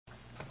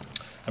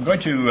I'm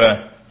going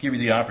to give you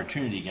the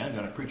opportunity again. I'm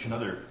going to preach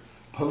another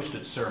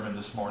posted sermon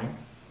this morning.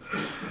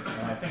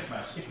 And I think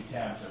my sticky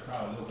tabs are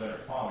probably a little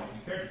better quality.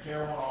 If you care to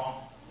tear one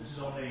off, this is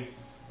only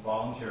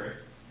voluntary.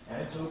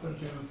 And it's open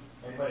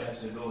to anybody who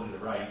has the ability to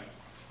write.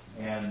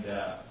 And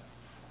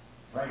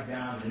write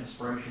down an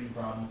inspiration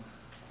from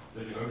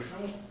the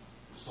devotional,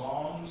 the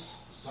Psalms,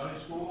 the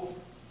Sunday school,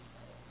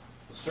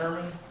 the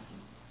sermon.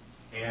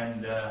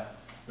 And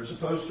there's a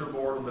poster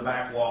board on the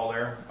back wall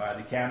there by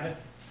the cabinet.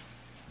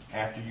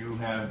 After you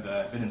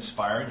have been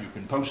inspired, you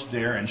can post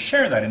there and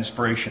share that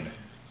inspiration.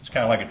 It's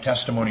kind of like a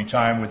testimony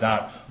time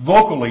without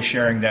vocally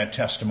sharing that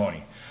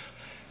testimony.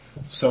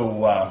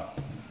 So,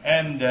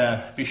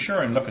 be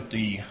sure and look at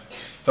the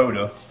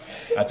photo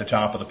at the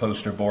top of the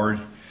poster board.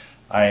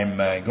 I'm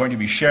going to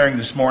be sharing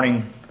this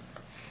morning.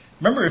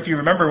 If you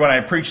remember when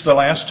I preached the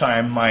last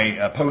time,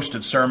 my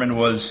posted sermon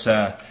was,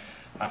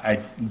 I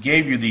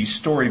gave you the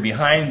story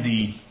behind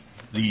the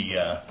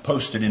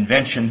posted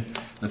invention,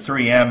 the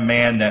 3M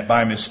man that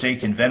by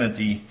mistake invented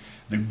the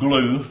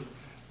glue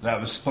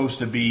that was supposed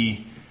to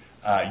be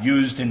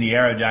used in the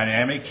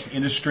aerodynamic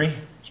industry. It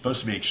was supposed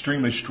to be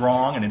extremely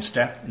strong, and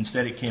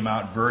instead it came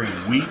out very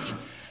weak.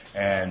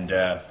 And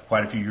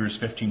quite a few years,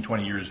 15,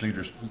 20 years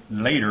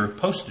later,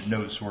 Post-it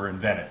notes were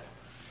invented.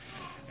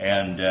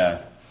 And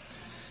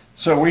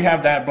so we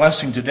have that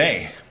blessing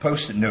today,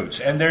 Post-it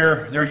notes. And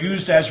they're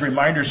used as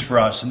reminders for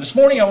us. And this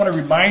morning I want to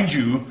remind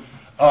you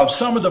of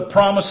some of the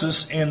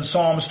promises in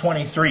Psalms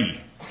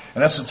 23.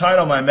 And that's the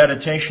title of my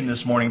meditation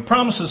this morning,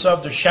 Promises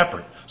of the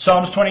Shepherd.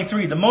 Psalms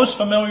 23, the most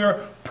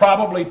familiar,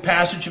 probably,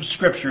 passage of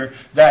Scripture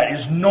that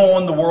is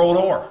known the world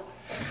over.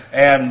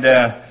 And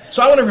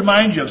so I want to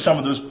remind you of some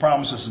of those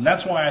promises, and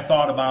that's why I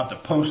thought about the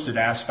posted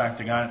aspect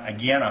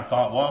again. I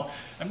thought, well,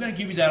 I'm going to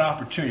give you that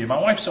opportunity.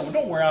 My wife said, well,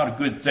 don't wear out a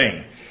good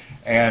thing.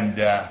 And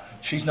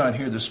she's not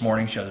here this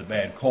morning. She has a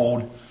bad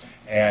cold.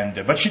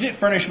 But she did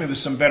furnish me with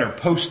some better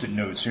Post-it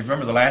notes. You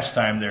remember the last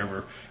time there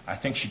were, I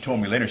think she told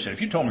me later, she said,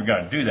 if you told me we were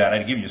going to do that,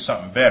 I'd give you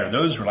something better.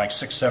 Those were like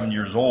 6, 7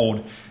 years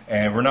old,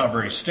 and were not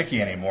very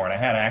sticky anymore, and I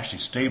had to actually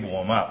staple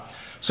them up.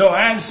 So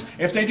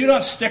if they do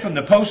not stick on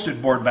the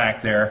Post-it board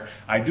back there,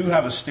 I do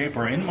have a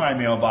stapler in my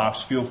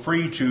mailbox. Feel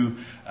free to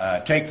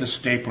take the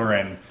stapler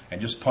and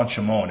just punch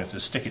them on. If the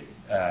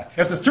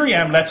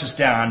 3M lets us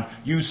down,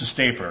 use the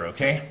stapler,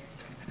 okay?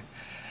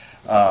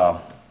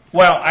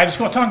 Well, I was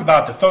going to talk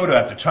about the photo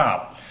at the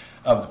top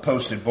of the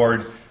posted board.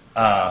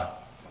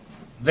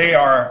 They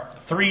are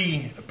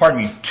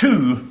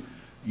 2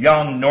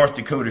 young North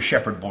Dakota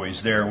shepherd boys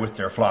there with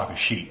their flock of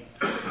sheep.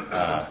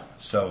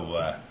 So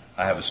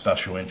I have a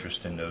special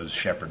interest in those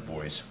shepherd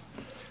boys.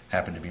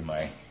 Happen to be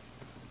my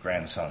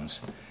grandsons.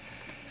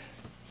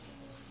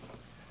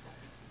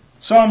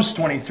 Psalms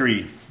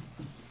 23.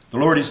 The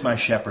Lord is my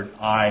shepherd,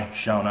 I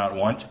shall not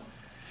want.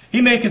 He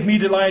maketh me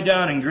to lie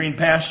down in green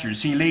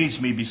pastures. He leads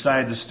me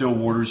beside the still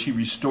waters. He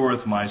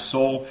restoreth my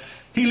soul.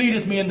 He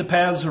leadeth me in the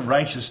paths of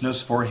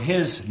righteousness for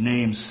His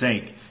name's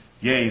sake.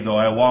 Yea, though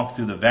I walk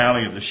through the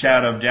valley of the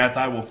shadow of death,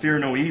 I will fear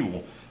no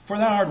evil. For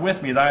Thou art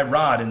with me, Thy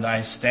rod and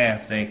Thy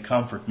staff, they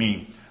comfort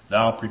me.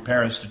 Thou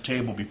preparest a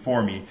table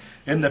before me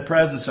in the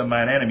presence of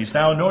mine enemies.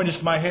 Thou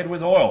anointest my head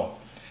with oil.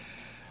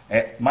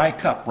 My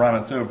cup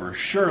runneth over.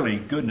 Surely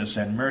goodness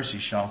and mercy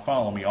shall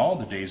follow me all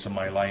the days of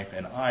my life,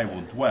 and I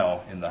will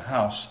dwell in the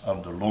house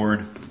of the Lord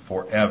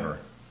forever.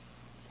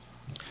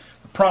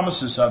 The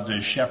promises of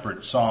the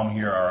shepherd psalm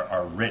here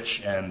are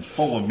rich and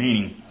full of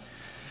meaning.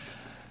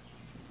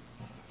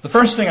 The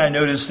first thing I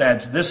notice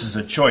that this is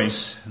a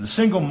choice, the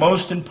single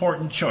most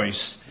important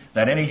choice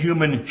that any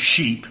human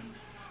sheep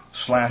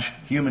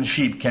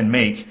can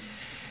make.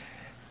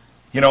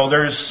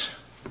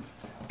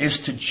 Is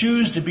to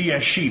choose to be a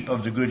sheep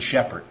of the Good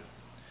Shepherd.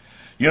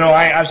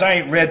 As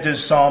I read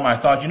this psalm,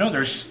 I thought,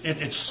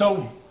 it's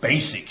so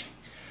basic.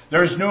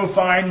 There's no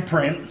fine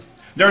print.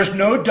 There's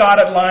no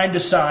dotted line to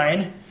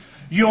sign.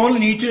 You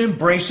only need to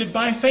embrace it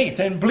by faith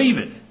and believe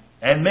it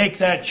and make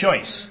that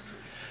choice.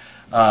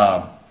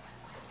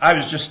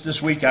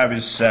 This week,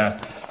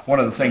 one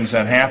of the things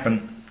that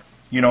happened,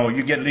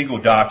 you get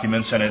legal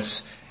documents and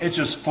it's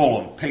just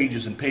full of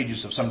pages and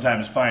pages of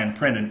sometimes fine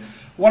print. And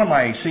one of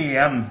my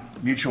CAM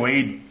mutual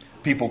aid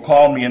people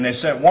called me and they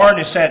said,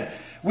 Warren,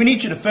 we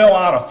need you to fill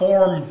out a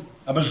form,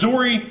 a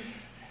Missouri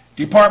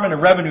Department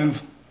of Revenue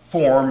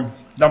form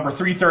number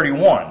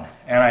 331.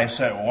 And I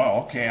said,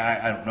 well, okay,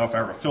 I don't know if I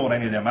ever filled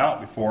any of them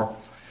out before.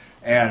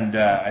 And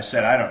I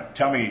said,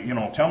 tell me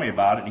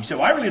about it. And he said,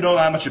 well, I really don't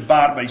know that much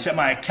about it, but he said,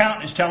 my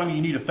accountant is telling me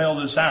you need to fill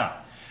this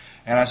out.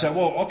 And I said,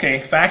 well,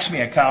 okay, fax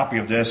me a copy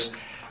of this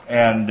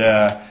and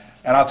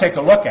I'll take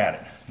a look at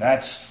it.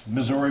 That's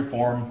Missouri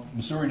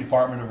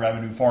Department of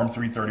Revenue Form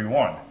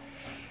 331.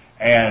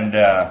 And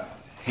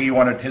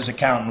his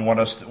accountant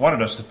wanted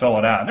us to fill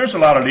it out. And there's a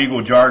lot of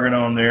legal jargon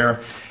on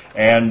there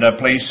and a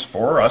place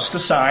for us to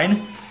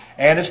sign.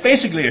 And it's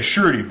basically a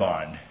surety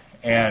bond.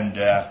 And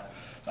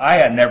I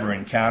had never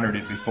encountered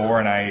it before,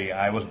 and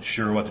I wasn't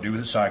sure what to do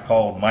with it, so I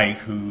called Mike,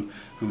 who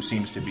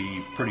seems to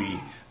be pretty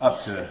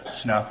up to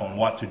snuff on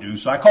what to do.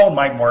 So I called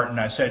Mike Martin.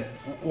 I said,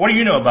 what do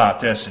you know about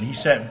this? And he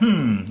said,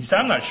 He said,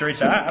 I'm not sure. He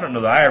said, I don't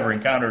know that I ever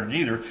encountered it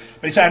either.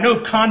 But he said, I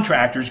know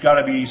contractors got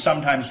to be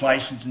sometimes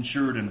licensed,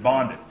 insured, and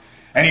bonded.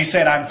 And he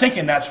said, I'm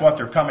thinking that's what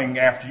they're coming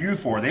after you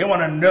for. They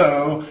want to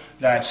know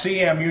that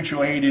CM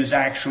Mutual Aid is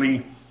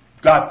actually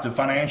got the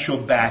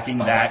financial backing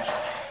that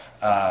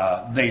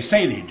they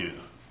say they do.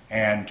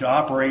 And to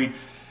operate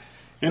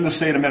in the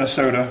state of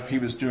Minnesota, he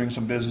was doing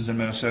some business in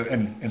Minnesota,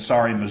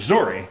 in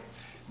Missouri.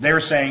 They're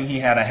saying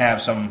he had to have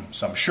some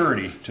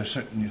surety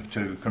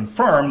to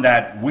confirm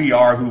that we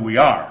are who we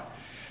are.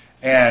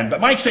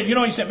 But Mike said, he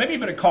said, maybe you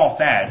better call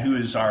Thad, who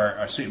is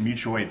our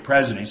Mutual Aid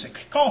president. He said,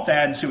 call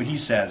Thad and see what he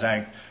says.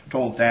 I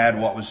told Thad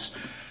what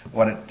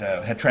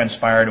had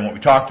transpired and what we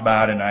talked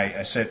about, and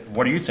I said,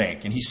 what do you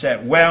think? And he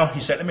said,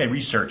 let me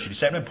research it. He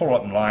said, let me pull it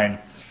up in line.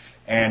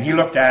 And he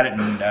looked at it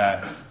and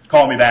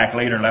called me back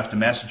later and left a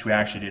message. We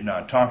actually did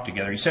not talk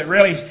together. He said,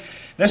 really,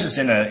 this is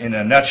in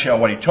a nutshell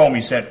what he told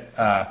me. He said,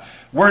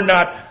 we're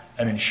not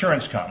an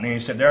insurance company.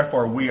 He said,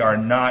 therefore, we are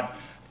not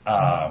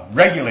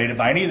regulated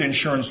by any of the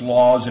insurance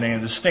laws in any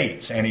of the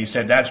states. And he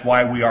said, that's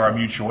why we are a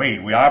mutual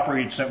aid. We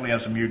operate simply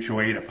as a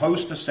mutual aid, a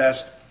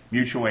post-assessed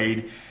mutual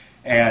aid.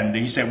 And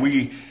he said,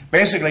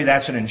 basically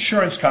that's an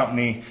insurance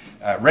company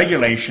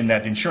regulation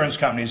that the insurance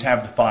companies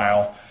have to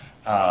file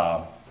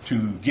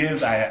to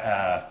give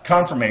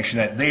confirmation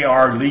that they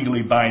are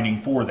legally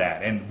binding for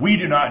that. And we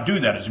do not do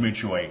that as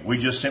mutual aid. We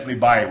just simply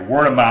by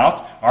word of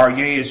mouth, our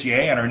yea is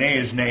yea and our nay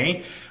is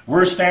nay.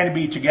 We're standing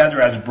to be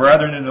together as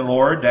brethren in the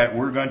Lord that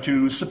we're going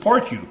to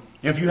support you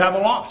if you have a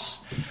loss.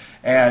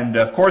 And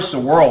of course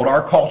the world,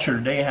 our culture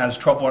today has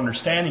trouble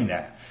understanding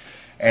that.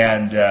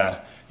 And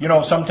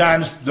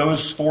sometimes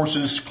those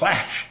forces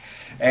clash.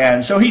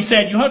 And so he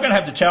said, you're going to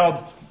have to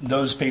tell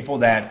those people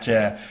that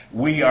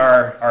we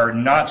are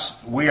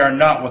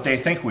not what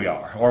they think we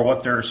are, or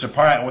what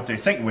they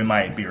think we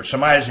might be, or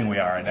surmising we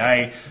are.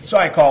 And so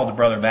I called the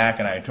brother back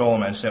and I told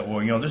him, I said,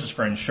 this is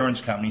for an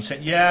insurance company. He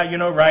said, yeah,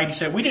 right. He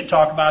said, we did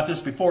talk about this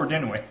before,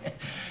 didn't we?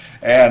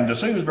 And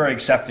so he was very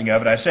accepting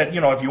of it. I said,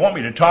 if you want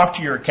me to talk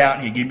to your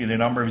accountant, he gave me the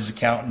number of his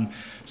accountant. I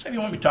said, if you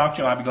want me to talk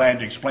to him, I'd be glad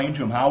to explain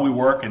to him how we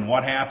work and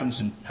what happens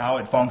and how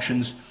it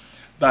functions.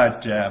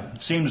 But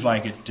it seems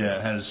like it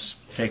has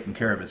taken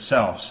care of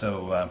itself.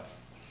 So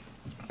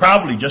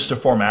probably just a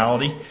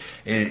formality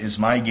is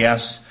my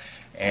guess,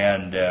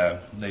 and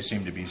they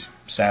seem to be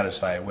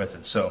satisfied with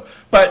it. So,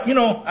 but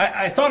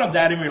I thought of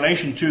that in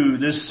relation to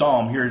this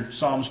psalm here,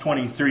 Psalms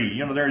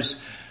 23.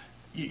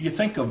 You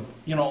think of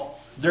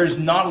there's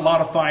not a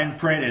lot of fine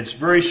print. It's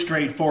very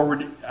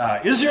straightforward.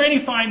 Is there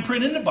any fine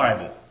print in the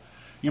Bible?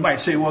 You might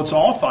say, well, it's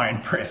all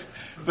fine print.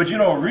 But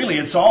really,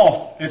 it's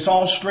all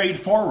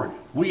straightforward.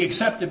 We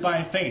accept it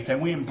by faith,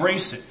 and we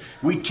embrace it.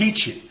 We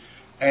teach it,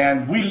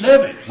 and we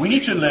live it. We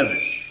need to live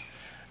it.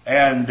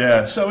 And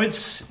so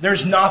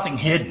there's nothing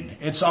hidden.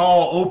 It's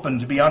all open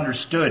to be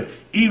understood,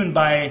 even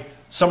by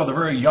some of the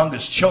very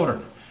youngest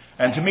children.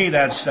 And to me,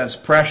 that's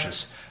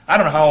precious. I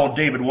don't know how old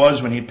David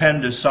was when he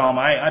penned this psalm.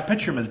 I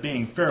picture him as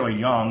being fairly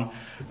young,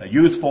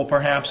 youthful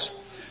perhaps.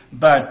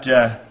 But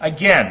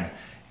again,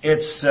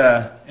 it's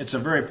a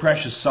very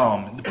precious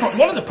psalm.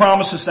 One of the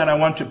promises that I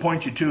want to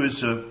point you to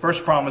is the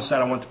first promise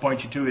that I want to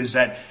point you to is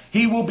that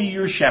He will be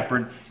your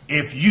shepherd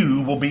if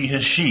you will be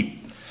His sheep.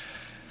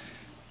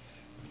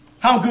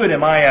 How good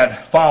am I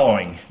at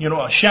following?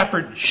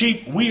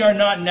 Sheep, we are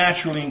not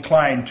naturally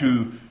inclined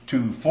to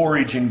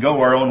forage and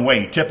go our own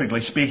way, typically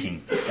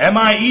speaking. Am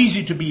I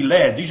easy to be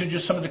led? These are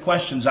just some of the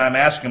questions I'm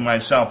asking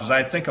myself as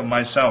I think of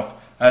myself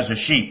as a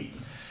sheep.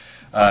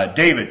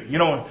 David,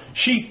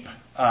 sheep,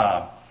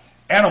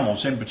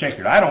 animals in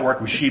particular. I don't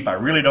work with sheep. I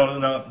really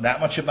don't know that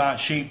much about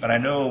sheep, but I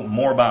know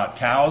more about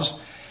cows.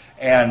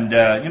 And,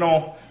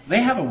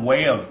 they have a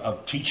way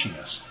of teaching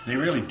us. They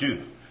really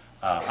do.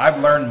 I've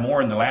learned more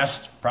in the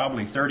last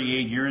probably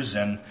 38 years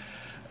than,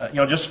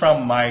 just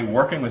from my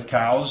working with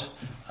cows.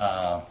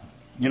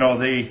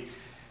 They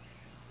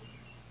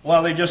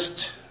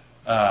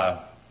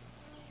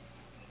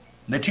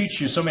teach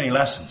you so many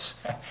lessons.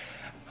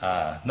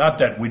 Not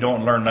that we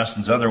don't learn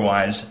lessons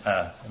otherwise.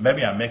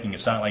 Maybe I'm making it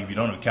sound like if you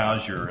don't have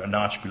cows, you're a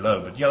notch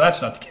below. But that's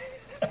not the case.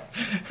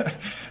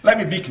 Let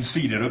me be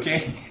conceited,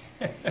 okay?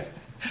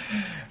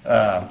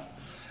 The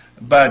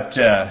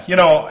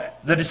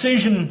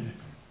decision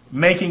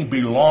making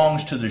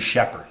belongs to the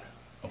shepherd,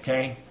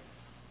 okay?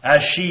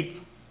 As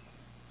sheep,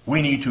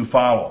 we need to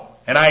follow.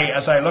 And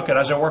as I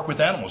work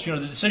with animals,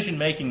 the decision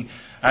making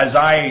as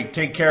I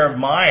take care of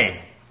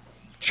my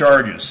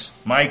charges,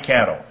 my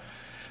cattle,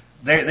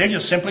 they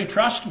just simply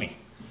trust me.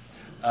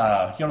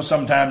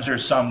 Sometimes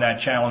there's some that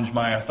challenge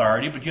my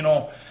authority, but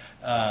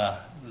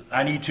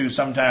I need to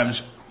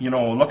sometimes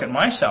look at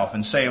myself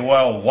and say,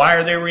 well, why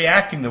are they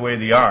reacting the way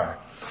they are?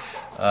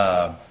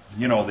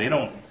 They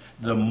don't.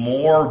 The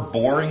more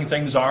boring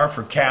things are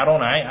for cattle,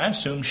 and I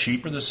assume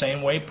sheep are the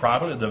same way,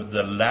 probably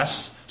the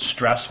less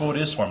stressful it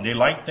is for them. They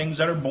like things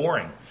that are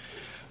boring.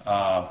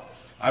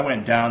 I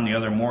went down the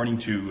other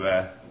morning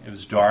to, it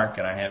was dark,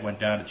 and I went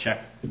down to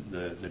check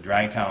the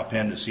dry cow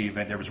pen to see if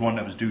there was one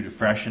that was due to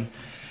freshen.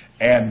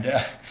 And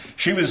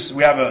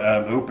we have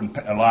an open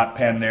lot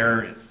pen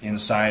there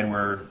inside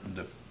where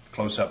the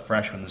close-up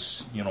fresh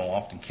ones,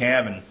 often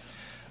calve. And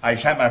I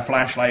had my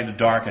flashlight in the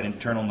dark. I didn't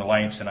turn on the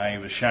lights, and I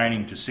was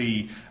shining to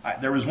see.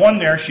 There was one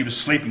there. She was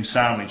sleeping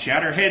soundly. She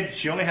had her head.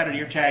 She only had an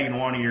ear tag in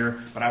one ear,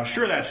 but I was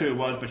sure that's who it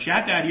was. But she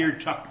had that ear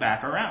tucked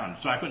back around,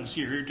 so I couldn't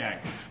see her ear tag.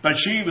 But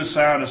she was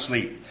sound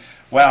asleep.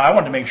 Well, I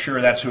wanted to make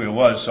sure that's who it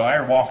was, so I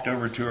walked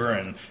over to her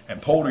and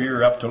pulled her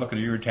ear up to look at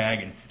the ear tag,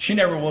 and she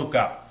never woke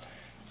up.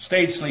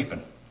 Stayed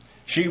sleeping.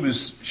 She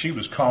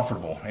was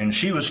comfortable, and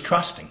she was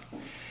trusting,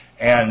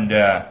 and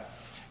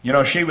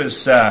she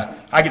was.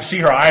 I could see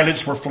her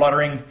eyelids were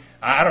fluttering.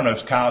 I don't know if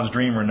it's Kyle's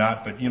dream or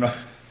not, but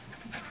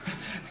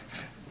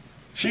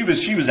she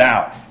was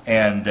out,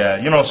 and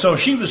so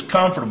she was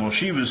comfortable.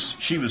 She was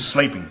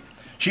sleeping.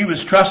 She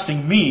was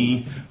trusting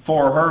me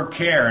for her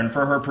care and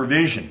for her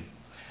provision,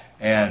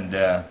 and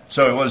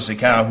so it was the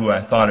cow who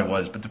I thought it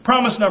was. But the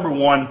promise number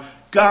one: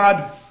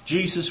 God,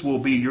 Jesus, will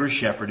be your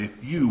shepherd if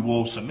you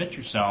will submit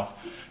yourself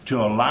to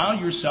allow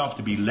yourself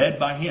to be led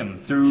by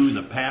Him through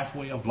the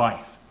pathway of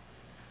life.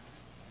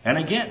 And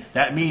again,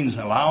 that means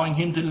allowing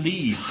Him to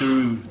lead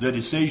through the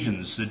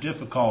decisions, the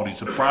difficulties,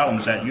 the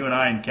problems that you and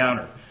I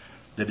encounter.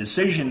 The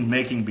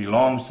decision-making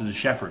belongs to the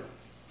shepherd.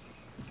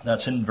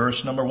 That's in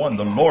verse number 1.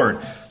 The Lord,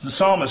 the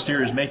psalmist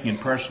here is making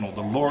it personal.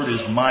 The Lord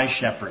is my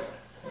shepherd.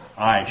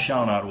 I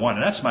shall not want.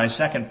 And that's my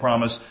second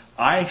promise.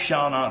 I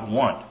shall not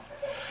want.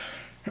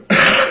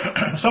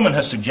 Someone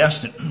has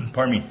suggested,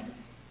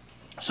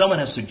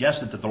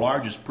 that the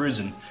largest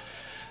prison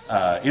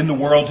in the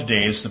world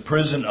today is the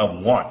prison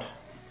of want.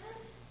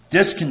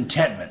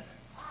 Discontentment.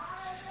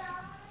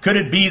 Could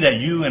it be that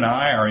you and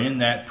I are in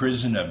that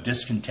prison of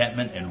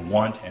discontentment and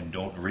want and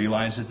don't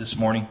realize it this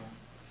morning?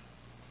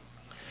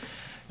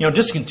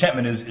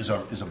 Discontentment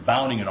is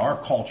abounding in our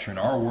culture, in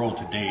our world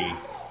today,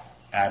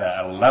 at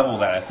a level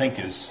that I think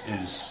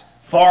is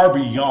far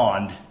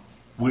beyond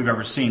we've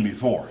ever seen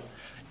before.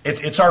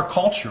 It's our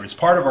culture. It's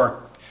part of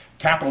our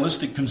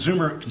capitalistic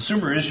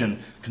consumerism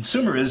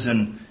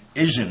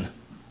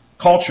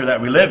culture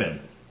that we live in.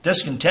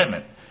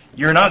 Discontentment.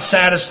 You're not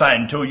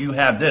satisfied until you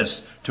have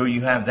this, until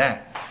you have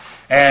that.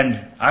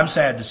 And I'm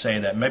sad to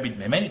say that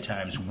many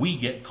times we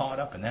get caught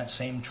up in that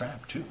same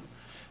trap too.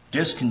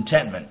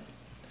 Discontentment.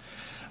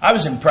 I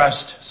was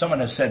impressed. Someone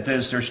has said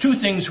this. There's two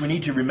things we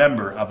need to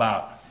remember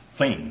about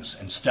things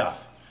and stuff.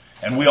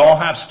 And we all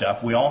have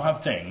stuff. We all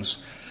have things.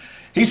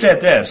 He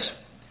said this.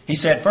 He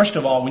said, first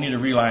of all, we need to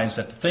realize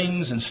that the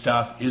things and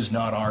stuff is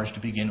not ours to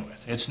begin with.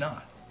 It's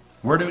not.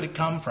 Where did it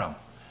come from?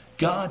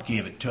 God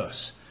gave it to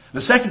us. The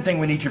second thing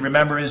we need to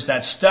remember is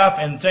that stuff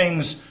and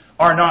things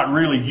are not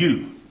really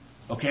you.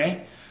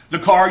 Okay? The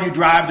car you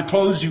drive, the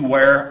clothes you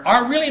wear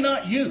are really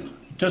not you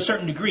to a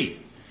certain degree.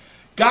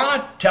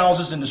 God tells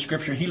us in the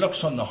Scripture He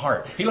looks on the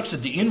heart. He looks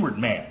at the inward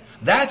man.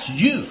 That's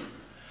you.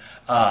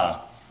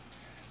 Now,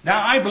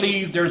 I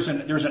believe there's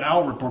an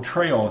outward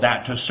portrayal of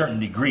that to a certain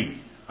degree.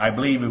 I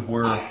believe if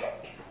we're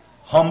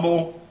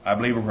humble, I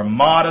believe if we're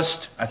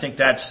modest, I think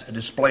that's a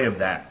display of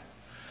that.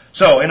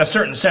 So, in a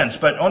certain sense.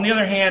 But on the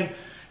other hand,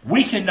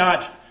 we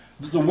cannot...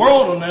 The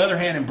world, on the other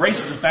hand,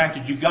 embraces the fact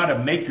that you've got to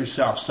make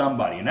yourself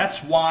somebody. And that's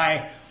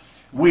why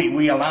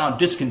we allow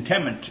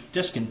discontentment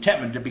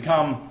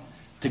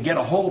to get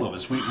a hold of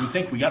us. We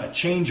think we got to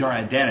change our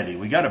identity.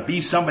 We got to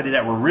be somebody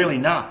that we're really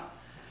not.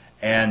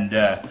 And,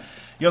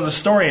 the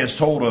story is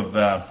told of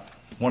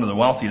one of the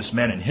wealthiest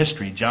men in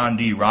history, John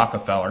D.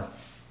 Rockefeller.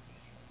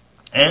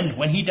 And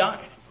when he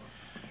died,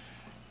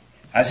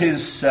 as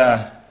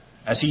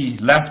he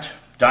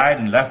died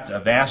and left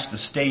a vast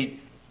estate,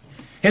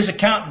 his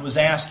accountant was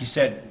asked, he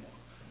said,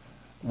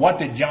 what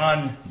did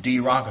John D.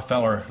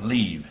 Rockefeller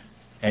leave?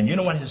 And you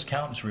know what his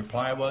accountant's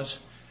reply was?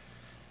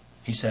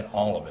 He said,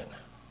 all of it.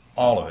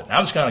 All of it. And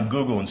I was going to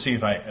Google and see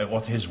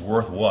what his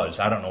worth was.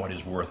 I don't know what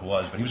his worth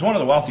was, but he was one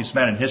of the wealthiest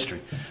men in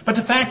history. But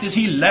the fact is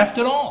he left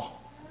it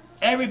all.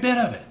 Every bit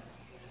of it.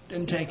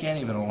 Didn't take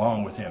any of it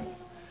along with him.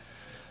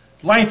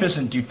 Life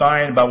isn't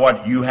defined by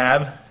what you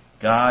have.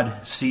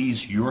 God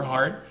sees your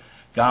heart.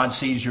 God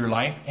sees your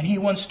life. And He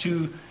wants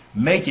to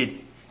make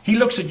it. He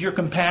looks at your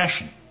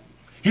compassion.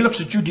 He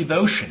looks at your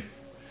devotion.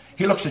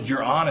 He looks at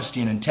your honesty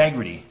and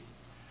integrity.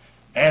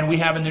 And we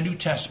have in the New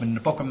Testament, in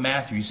the book of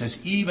Matthew, He says,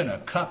 even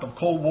a cup of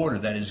cold water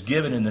that is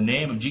given in the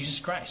name of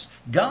Jesus Christ.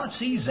 God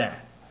sees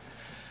that.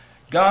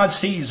 God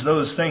sees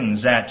those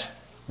things that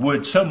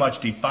would so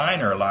much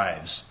define our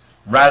lives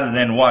rather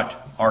than what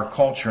our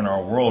culture and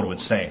our world would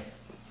say.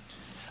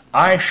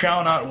 I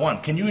shall not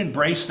want. Can you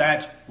embrace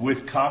that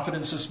with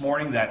confidence this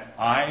morning, that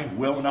I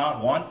will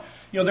not want?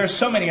 There's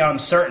so many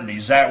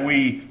uncertainties that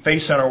we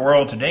face in our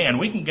world today, and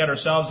we can get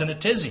ourselves in a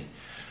tizzy.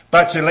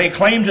 But to lay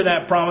claim to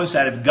that promise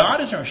that if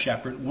God is our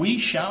shepherd, we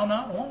shall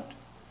not want.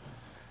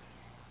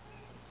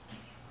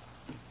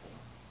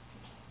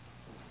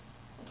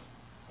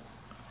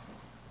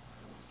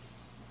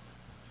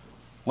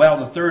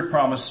 Well, the third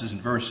promise is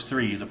in verse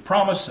 3, the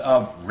promise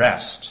of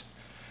rest.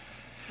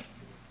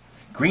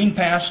 Green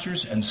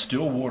pastures and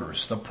still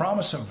waters, the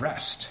promise of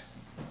rest.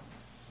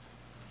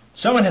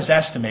 Someone has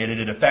estimated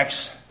it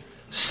affects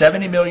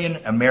 70 million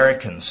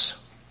Americans.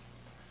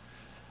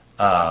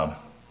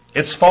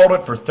 It's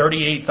faulted for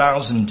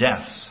 38,000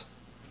 deaths,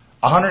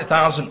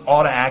 100,000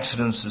 auto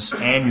accidents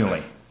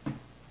annually.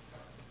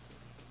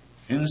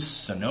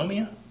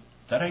 Insomnia?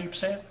 Is that how you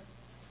say it?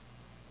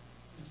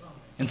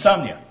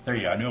 Insomnia. There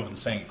you go. I knew I wasn't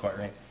saying it quite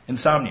right.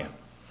 Insomnia.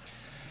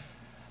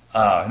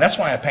 And that's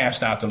why I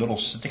passed out the little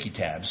sticky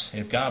tabs.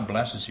 If God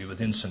blesses you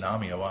with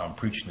insomnia while I'm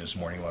preaching this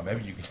morning, well,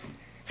 maybe you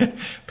can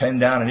pen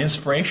down an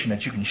inspiration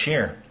that you can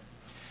share.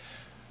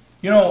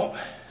 You know,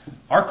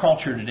 our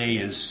culture today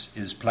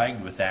is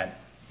plagued with that.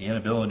 The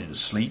inability to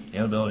sleep, the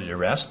inability to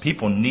rest.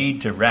 People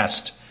need to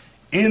rest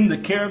in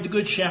the care of the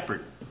Good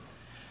Shepherd.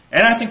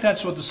 And I think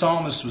that's what the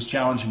psalmist was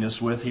challenging us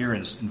with here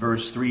in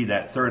verse 3,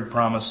 that third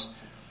promise.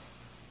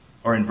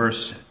 Or in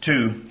verse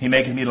 2, He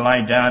maketh me to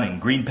lie down in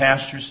green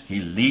pastures. He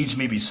leads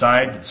me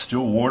beside the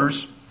still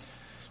waters.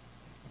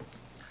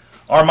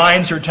 Our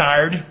minds are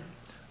tired.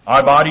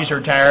 Our bodies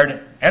are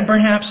tired. And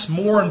perhaps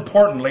more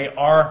importantly,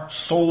 our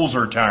souls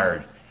are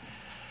tired.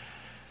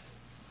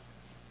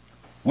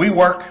 We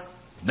work.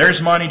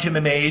 There's money to be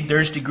made.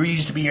 There's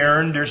degrees to be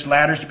earned. There's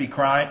ladders to be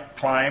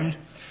climbed.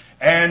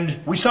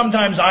 And we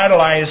sometimes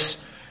idolize,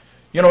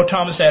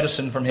 Thomas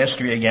Edison from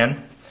history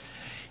again.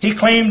 He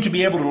claimed to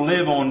be able to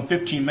live on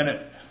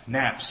 15-minute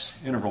naps,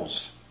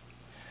 intervals.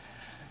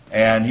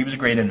 And he was a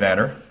great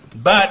inventor.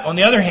 But, on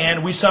the other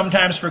hand, we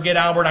sometimes forget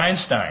Albert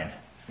Einstein.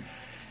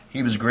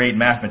 He was a great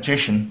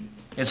mathematician.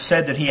 It's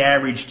said that he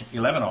averaged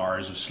 11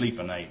 hours of sleep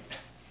a night.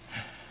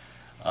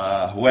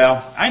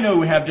 Well, I know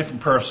we have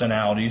different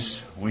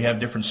personalities. We have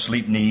different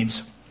sleep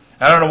needs.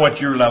 I don't know what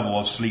your level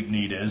of sleep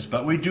need is,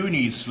 but we do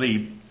need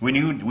sleep. We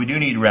do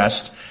need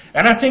rest.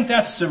 And I think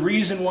that's the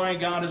reason why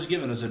God has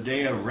given us a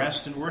day of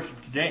rest and worship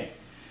today.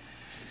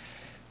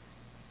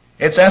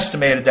 It's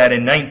estimated that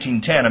in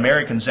 1910,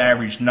 Americans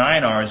averaged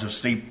 9 hours of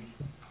sleep,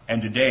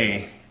 and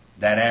today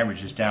that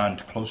average is down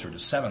to closer to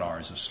 7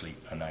 hours of sleep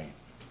a night.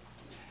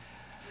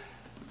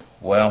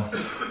 Well,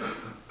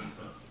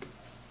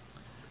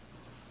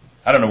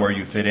 I don't know where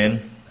you fit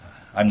in.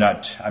 I'm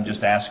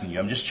just asking you.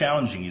 I'm just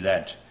challenging you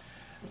that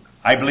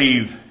I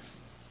believe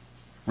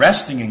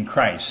resting in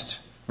Christ,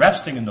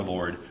 resting in the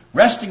Lord,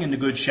 resting in the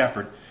Good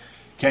Shepherd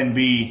can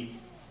be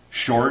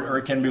short or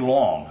it can be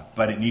long,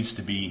 but it needs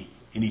to be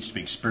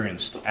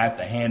experienced at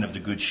the hand of the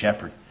Good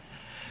Shepherd.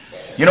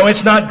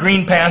 It's not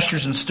green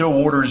pastures and still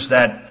waters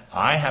that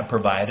I have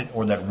provided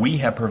or that we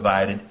have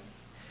provided.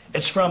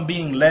 It's from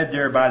being led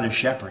there by the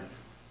Shepherd.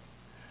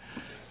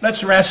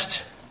 Let's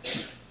rest.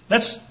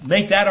 Let's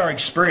make that our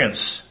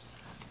experience,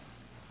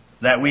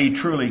 that we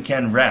truly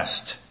can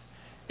rest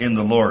in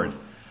the Lord.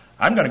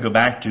 I'm going to go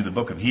back to the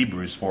book of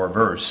Hebrews for a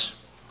verse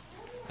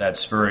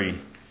that's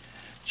very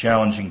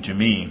challenging to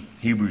me.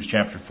 Hebrews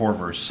chapter 4,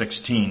 verse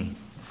 16.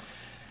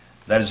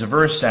 That is a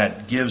verse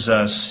that gives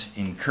us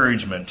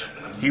encouragement.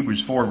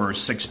 Hebrews 4,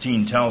 verse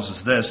 16 tells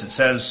us this. It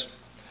says,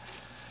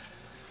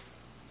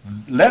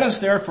 "Let us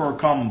therefore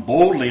come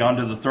boldly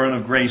unto the throne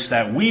of grace,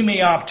 that we may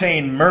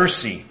obtain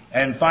mercy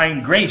and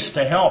find grace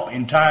to help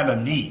in time of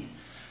need."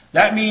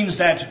 That means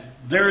that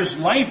there's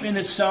life in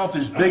itself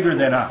is bigger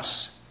than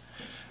us.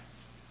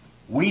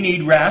 We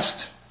need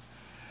rest.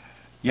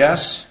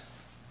 Yes.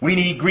 We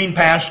need green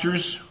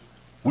pastures.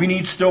 We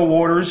need still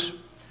waters.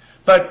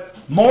 But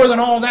more than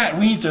all that,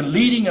 we need the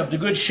leading of the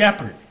Good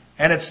Shepherd.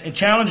 And it's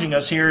challenging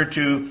us here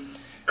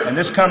and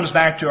this comes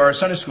back to our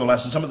Sunday school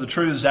lesson, some of the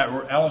truths that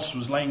Alice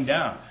was laying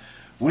down.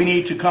 We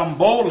need to come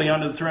boldly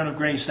unto the throne of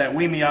grace that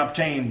we may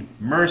obtain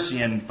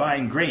mercy and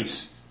find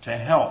grace to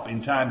help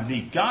in time of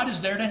need. God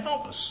is there to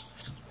help us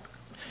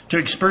to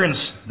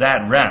experience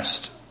that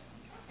rest.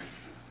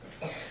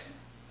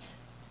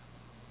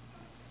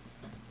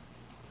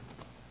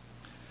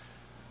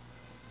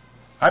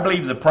 I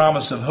believe the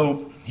promise of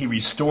hope. He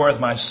restoreth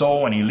my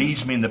soul and He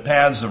leads me in the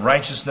paths of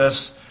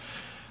righteousness.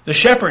 The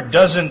shepherd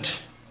doesn't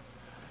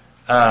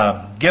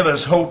give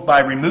us hope by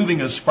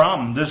removing us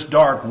from this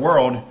dark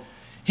world.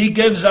 He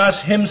gives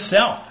us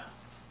Himself.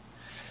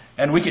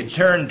 And we could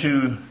turn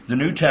to the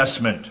New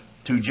Testament,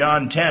 to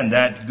John 10,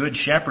 that Good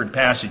Shepherd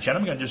passage. And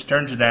I'm going to just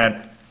turn to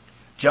that.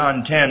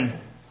 John 10.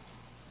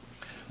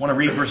 I want to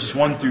read verses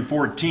 1 through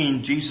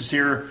 14. Jesus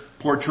here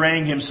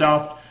portraying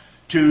Himself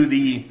to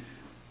the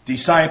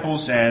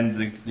disciples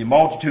and the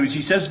multitudes.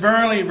 He says,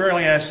 "Verily,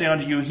 verily, I say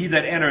unto you, he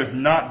that entereth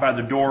not by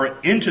the door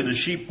into the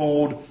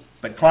sheepfold,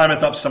 but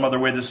climbeth up some other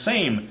way, the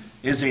same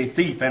is a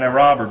thief and a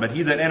robber. But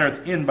he that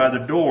entereth in by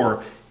the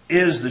door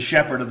is the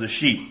shepherd of the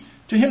sheep.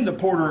 To him the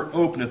porter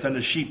openeth, and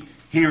the sheep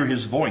hear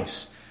his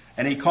voice.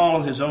 And he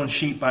calleth his own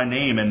sheep by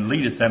name, and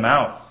leadeth them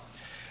out.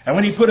 And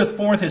when he putteth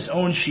forth his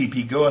own sheep,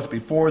 he goeth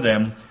before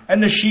them,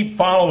 and the sheep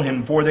follow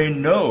him, for they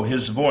know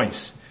his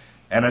voice.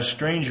 And a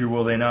stranger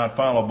will they not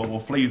follow, but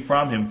will flee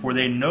from him, for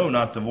they know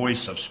not the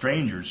voice of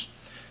strangers.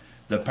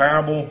 This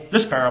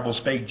parable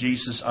spake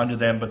Jesus unto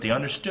them, but they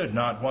understood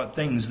not what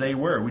things they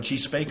were, which He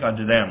spake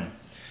unto them.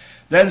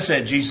 Then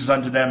said Jesus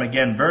unto them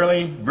again,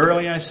 Verily,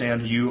 verily, I say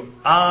unto you,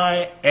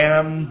 I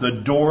am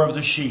the door of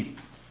the sheep.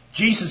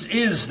 Jesus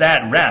is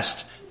that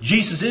rest.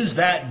 Jesus is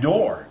that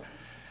door.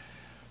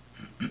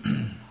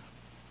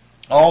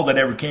 All that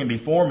ever came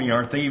before me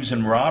are thieves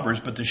and robbers,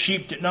 but the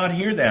sheep did not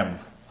hear them.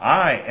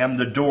 I am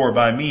the door.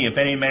 By me, if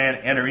any man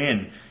enter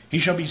in, he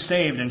shall be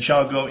saved, and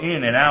shall go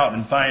in and out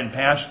and find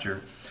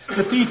pasture.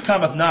 The thief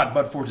cometh not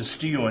but for to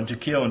steal and to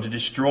kill and to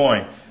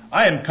destroy.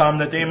 I am come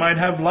that they might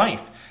have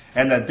life,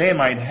 and that they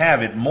might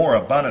have it more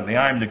abundantly.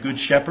 I am the good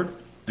shepherd.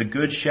 The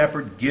good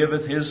shepherd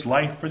giveth his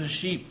life for the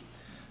sheep.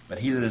 But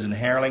he that is an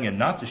hireling and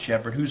not the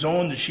shepherd, whose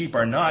own the sheep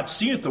are not,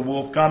 seeth the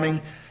wolf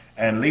coming,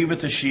 and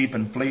leaveth the sheep,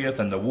 and fleeth,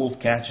 and the wolf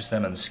catcheth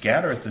them, and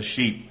scattereth the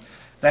sheep.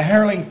 The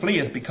hireling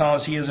fleeth,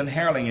 because he is an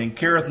hireling, and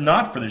careth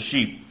not for the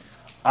sheep.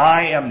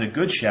 I am the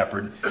good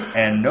shepherd,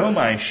 and know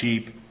my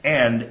sheep,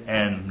 and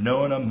am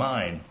known of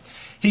mine.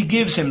 He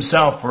gives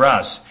himself for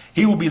us.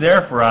 He will be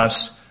there for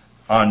us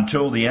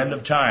until the end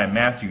of time.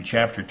 Matthew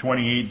chapter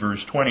 28,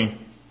 verse 20.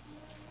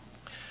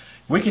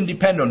 We can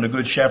depend on the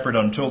good shepherd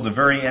until the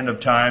very end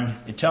of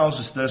time. It tells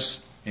us this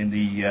in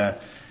the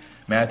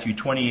Matthew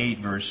 28,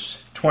 verse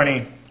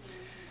 20.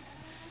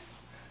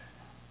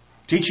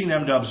 Teaching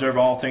them to observe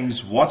all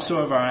things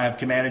whatsoever I have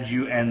commanded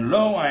you, and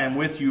lo, I am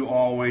with you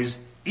always,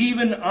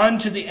 even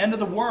unto the end of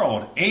the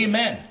world.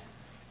 Amen.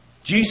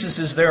 Jesus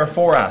is there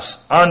for us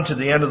unto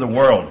the end of the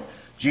world.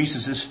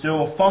 Jesus is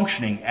still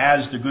functioning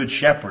as the good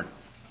shepherd.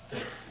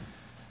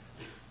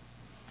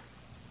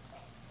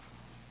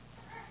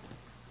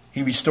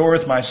 He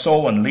restoreth my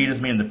soul and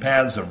leadeth me in the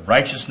paths of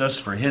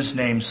righteousness for his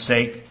name's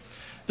sake.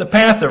 The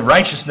path of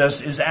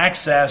righteousness is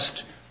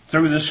accessed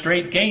through the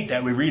straight gate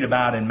that we read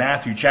about in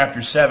Matthew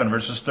chapter 7,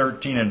 verses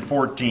 13 and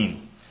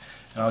 14.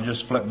 And I'll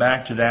just flip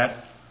back to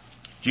that.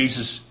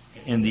 Jesus,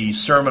 in the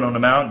Sermon on the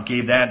Mount,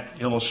 gave that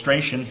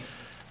illustration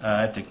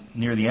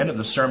near the end of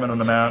the Sermon on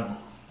the Mount,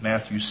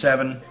 Matthew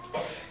 7,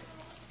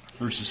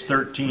 verses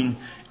 13.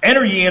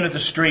 Enter ye in at the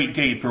straight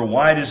gate, for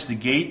wide is the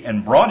gate,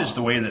 and broad is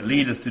the way that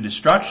leadeth to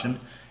destruction,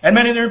 and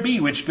many there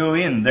be which go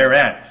in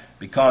thereat,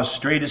 because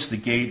strait is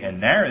the gate, and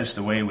narrow is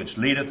the way which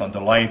leadeth unto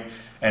life,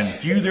 and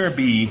few there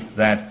be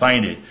that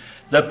find it.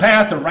 The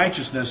path of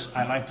righteousness,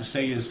 I like to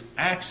say, is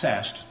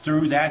accessed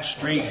through that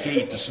straight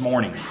gate this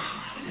morning.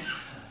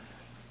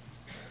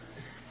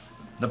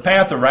 The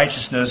path of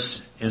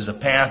righteousness is a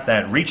path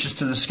that reaches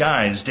to the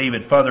skies.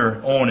 David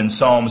further on in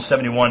Psalm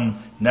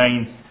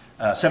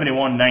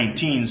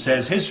 71:19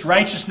 says, His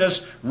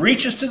righteousness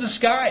reaches to the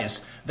skies.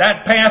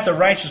 That path of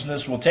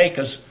righteousness will take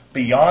us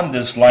beyond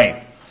this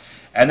life.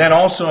 And then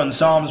also in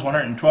Psalms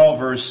 112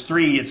 verse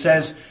 3 it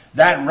says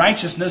that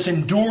righteousness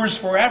endures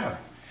forever.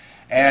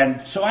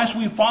 And so as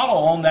we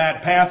follow on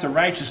that path of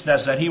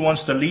righteousness that He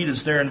wants to lead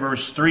us there in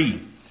verse 3,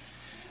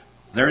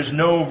 there's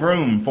no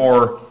room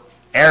for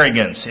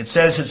arrogance. It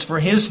says it's for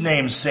His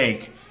name's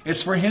sake.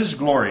 It's for His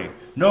glory.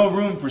 No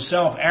room for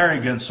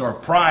self-arrogance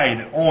or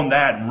pride on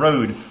that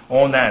road,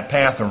 on that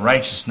path of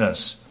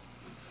righteousness.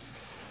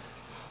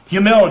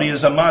 Humility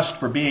is a must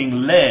for being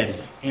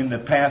led in the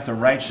path of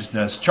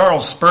righteousness.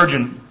 Charles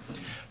Spurgeon,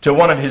 to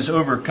one of his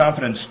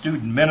overconfident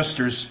student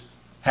ministers,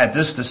 had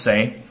this to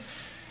say.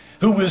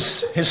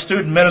 His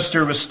student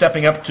minister was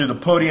stepping up to the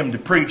podium to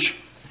preach,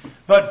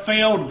 but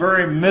failed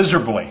very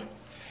miserably.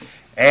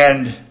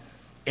 And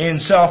in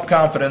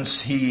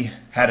self-confidence, he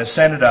had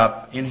ascended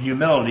up. In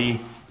humility,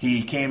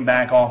 he came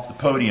back off the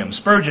podium.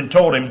 Spurgeon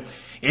told him,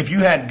 if you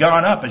had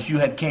gone up as you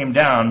had came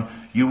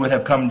down, you would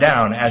have come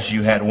down as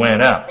you had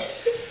went up.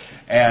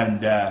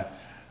 And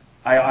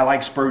I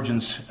like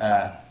Spurgeon's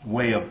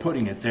way of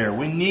putting it there.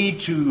 We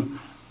need to,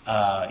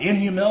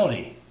 in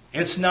humility,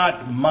 it's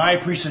not my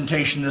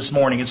presentation this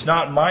morning. It's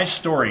not my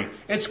story.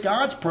 It's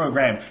God's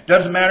program.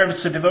 Doesn't matter if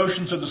it's the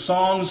devotions or the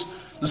songs,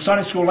 the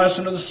Sunday school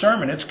lesson or the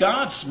sermon. It's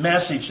God's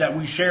message that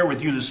we share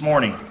with you this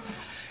morning.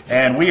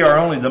 And we are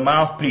only the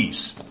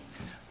mouthpiece.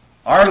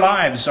 Our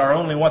lives are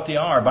only what they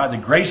are by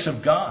the grace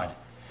of God.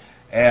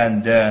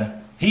 And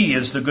He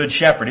is the good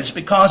shepherd. It's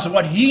because of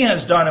what He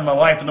has done in my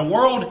life. And the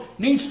world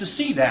needs to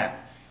see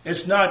that.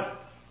 It's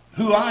not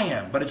who I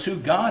am, but it's who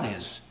God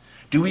is.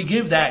 Do we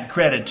give that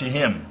credit to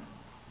Him?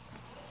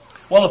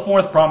 Well, the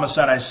fourth promise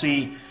that I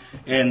see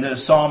in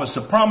this psalm is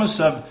the promise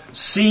of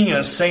seeing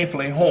us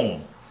safely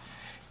home.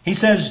 He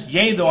says,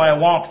 Yea, though I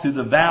walk through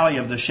the valley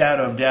of the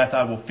shadow of death,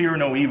 I will fear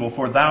no evil,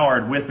 for Thou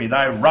art with me.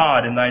 Thy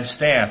rod and Thy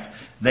staff,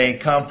 they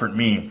comfort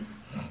me.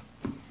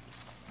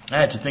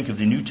 I had to think of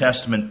the New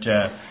Testament,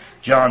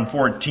 John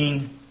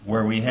 14,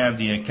 where we have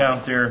the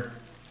account there.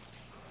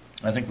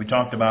 I think we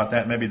talked about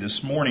that maybe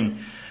this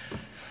morning.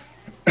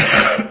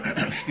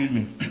 Excuse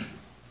me.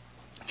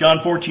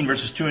 John 14,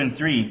 verses 2 and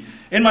 3.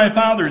 In my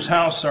Father's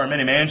house are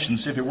many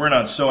mansions. If it were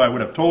not so, I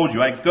would have told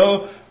you. I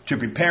go to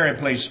prepare a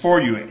place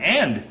for you.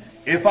 And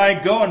if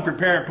I go and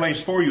prepare a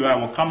place for you, I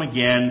will come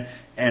again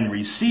and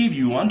receive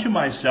you unto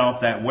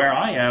myself, that where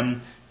I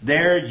am,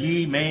 there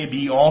ye may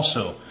be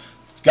also.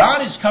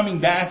 God is coming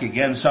back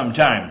again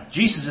sometime.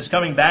 Jesus is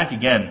coming back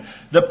again.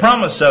 The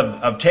promise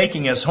of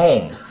taking us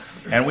home.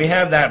 And we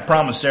have that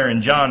promise there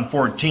in John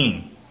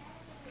 14.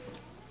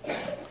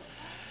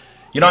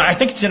 I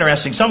think it's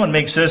interesting. Someone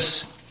makes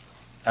this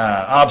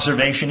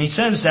observation. He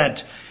says that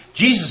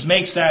Jesus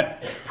makes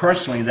that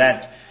personally,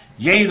 that,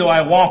 yea, though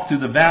I walk through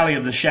the valley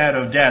of the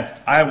shadow of death,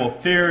 I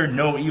will fear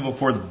no evil,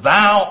 for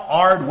thou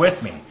art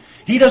with me.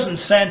 He doesn't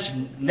sense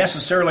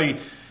necessarily,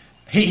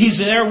 he's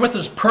there with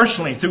us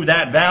personally through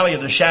that valley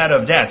of the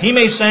shadow of death. He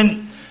may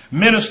send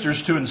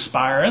ministers to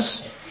inspire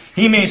us.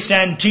 He may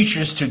send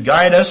teachers to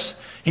guide us.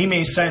 He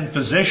may send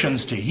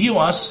physicians to heal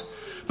us.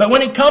 But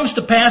when it comes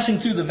to passing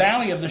through the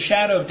valley of the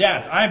shadow of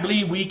death, I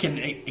believe we can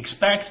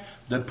expect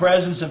the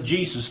presence of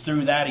Jesus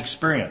through that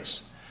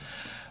experience.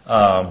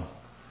 I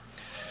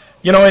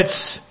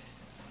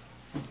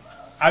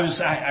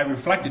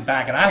reflected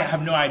back, and I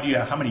have no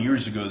idea how many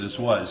years ago this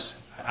was.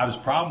 I was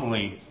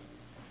probably,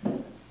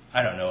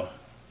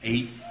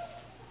 8,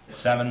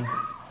 7.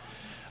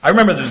 I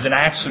remember there was an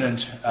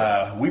accident.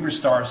 Weaver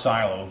Star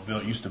Silo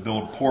used to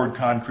build poured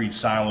concrete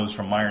silos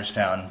from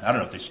Myerstown. I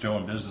don't know if they're still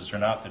in business or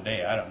not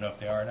today. I don't know if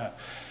they are or not.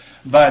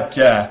 But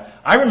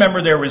I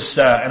remember there was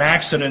an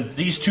accident.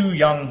 These two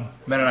young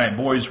Mennonite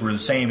boys were the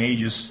same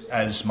ages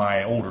as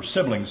my older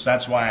siblings.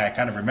 That's why I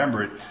kind of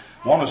remember it.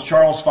 One was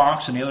Charles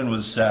Fox and the other one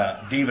was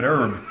David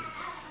Erb.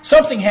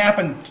 Something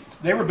happened.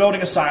 They were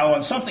building a silo,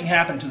 and something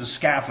happened to the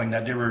scaffolding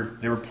that they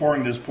were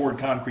pouring this poured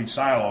concrete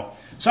silo.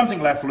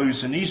 Something left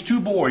loose, and these two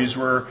boys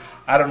were,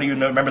 I don't even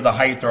remember the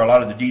height or a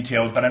lot of the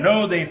details, but I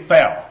know they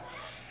fell.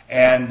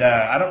 And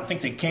I don't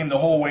think they came the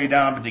whole way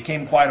down, but they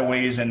came quite a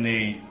ways, and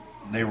they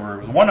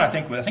were, one I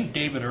think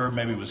David Erb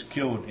maybe was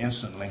killed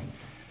instantly,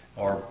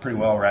 or pretty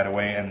well right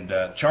away, and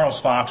Charles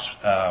Fox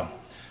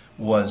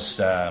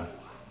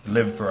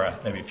lived for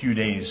maybe a few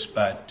days,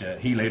 but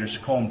he later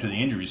succumbed to the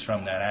injuries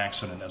from that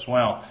accident as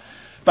well.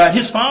 But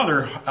his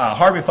father,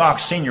 Harvey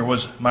Fox Sr.,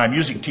 was my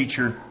music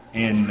teacher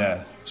in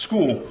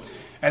school.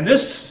 And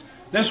this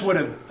would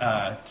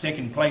have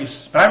taken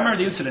place, but I remember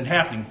the incident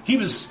happening.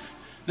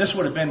 This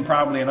would have been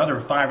probably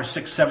another 5 or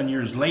 6, 7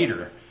 years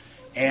later.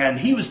 And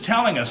he was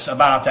telling us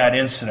about that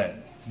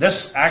incident.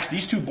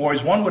 These two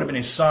boys, one would have been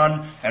his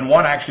son, and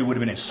one actually would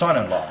have been his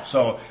son-in-law.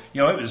 So,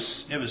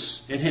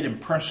 it hit him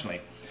personally.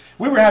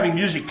 We were having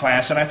music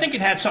class, and I think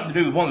it had something to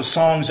do with one of the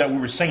songs that we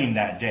were singing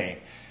that day.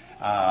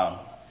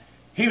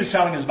 He was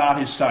telling us about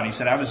his son. He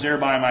said, I was there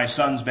by my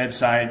son's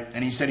bedside,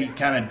 and he said he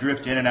kind of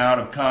drifted in and out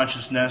of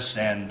consciousness,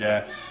 and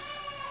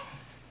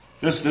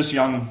this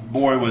young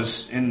boy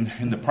was in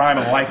the prime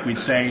of life, we'd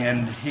say,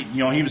 and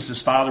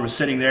his father was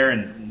sitting there,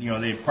 and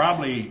they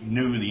probably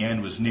knew the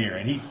end was near.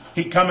 And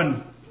he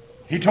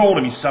told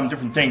him some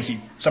different things.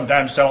 He'd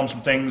sometimes tell him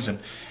some things, and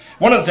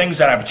one of the things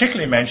that I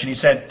particularly mentioned, he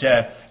said,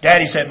 Dad,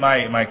 he said,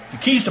 the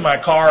keys to my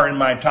car are in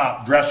my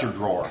top dresser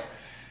drawer.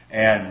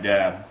 And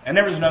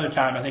there was another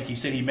time, I think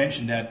he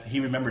mentioned that he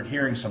remembered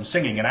hearing some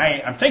singing. And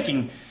I'm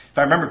thinking, if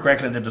I remember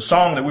correctly, that the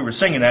song that we were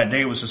singing that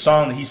day was the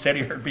song that he said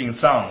he heard being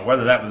sung.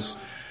 Whether that was,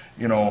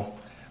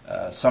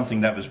 something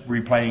that was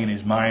replaying in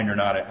his mind or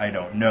not, I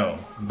don't know.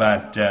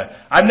 But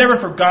I've never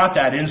forgot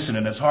that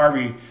incident as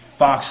Harvey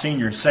Fox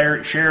Sr.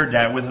 shared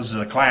that with us as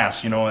a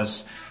class. It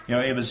was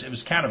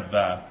kind of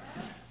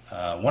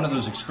one of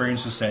those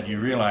experiences that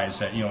you realize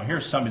that,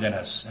 here's somebody that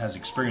has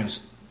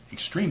experienced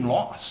extreme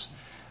loss.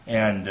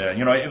 And,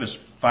 it was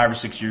 5 or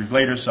 6 years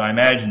later, so I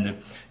imagine that,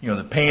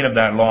 the pain of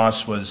that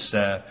loss was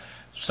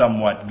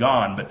somewhat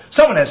gone. But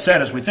someone has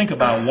said, as we think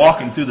about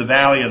walking through the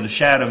valley of the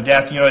shadow of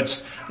death,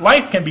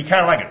 life can be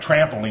kind of like a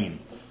trampoline.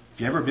 Have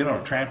you ever been on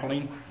a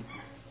trampoline?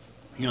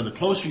 The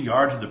closer you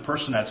are to the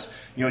person that's,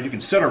 you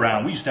can sit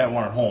around. We used to have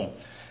one at home.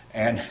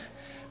 And,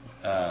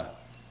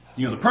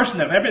 the person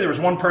maybe there was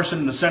one person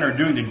in the center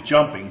doing the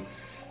jumping,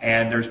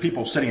 and there's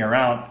people sitting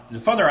around. The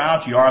further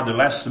out you are, the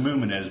less the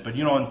movement is. But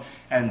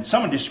and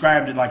someone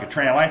described it like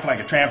life like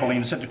a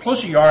trampoline. Said the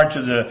closer you are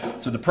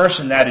to the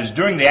person that is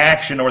doing the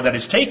action or that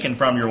is taken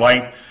from your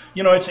life,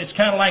 it's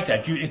kind of like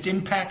that. It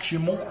impacts you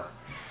more.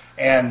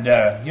 And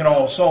that's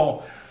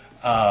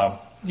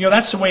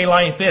the way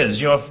life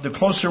is. The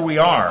closer we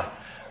are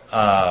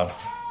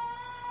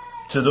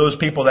to those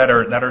people that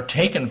are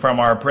taken from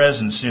our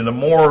presence, the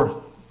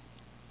more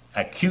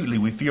acutely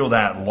we feel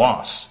that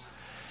loss.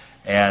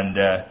 And,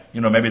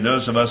 maybe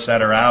those of us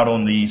that are out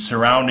on the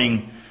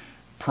surrounding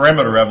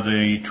perimeter of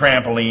the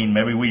trampoline,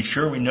 maybe we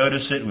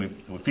notice it, we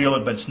feel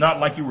it, but it's not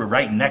like you were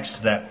right next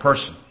to that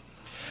person.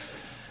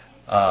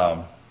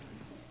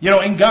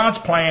 In God's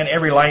plan,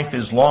 every life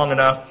is long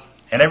enough,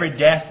 and every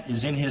death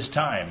is in His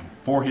time,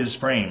 for His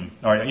frame,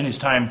 or in His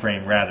time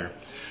frame, rather.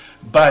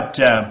 But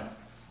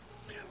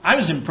I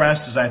was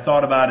impressed as I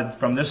thought about it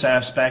from this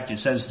aspect. It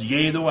says,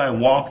 yea, though I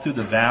walk through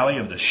the valley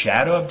of the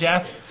shadow of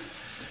death.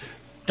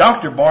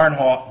 Dr.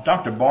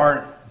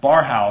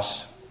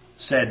 Barhouse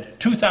said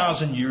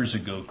 2,000 years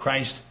ago,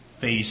 Christ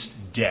faced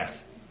death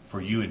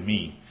for you and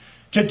me.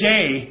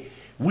 Today,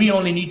 we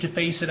only need to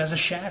face it as a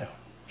shadow.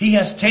 He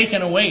has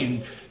taken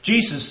away.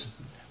 Jesus,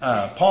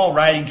 Paul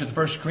writing to the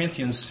 1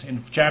 Corinthians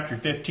in chapter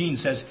 15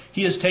 says,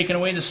 He has taken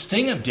away the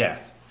sting of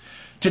death.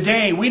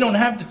 Today, we don't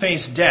have to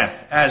face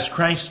death as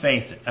Christ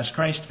faced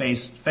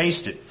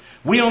it.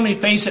 We only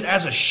face it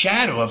as a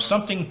shadow of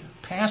something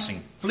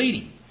passing,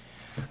 fleeting.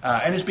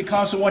 And it's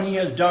because of what He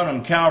has done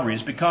on Calvary.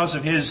 It's because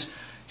of His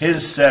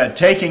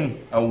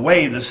taking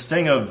away the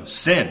sting of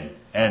sin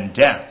and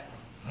death.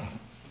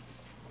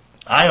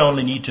 I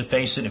only need to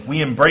face it. If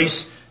we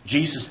embrace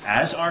Jesus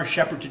as our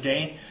shepherd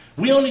today,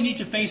 we only need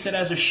to face it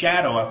as a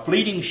shadow, a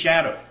fleeting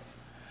shadow.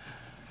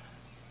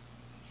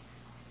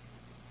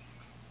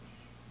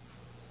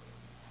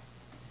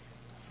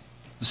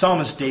 The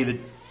psalmist David,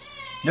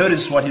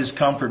 notice what his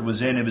comfort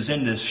was in. It was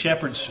in the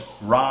shepherd's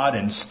rod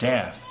and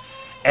staff.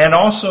 And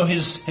also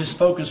his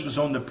focus was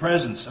on the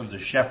presence of the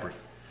shepherd.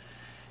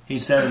 He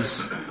says,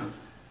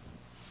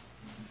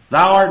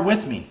 Thou art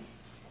with me.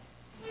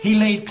 He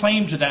laid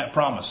claim to that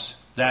promise,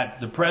 that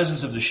the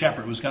presence of the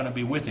shepherd was going to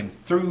be with him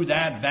through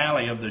that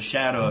valley of the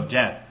shadow of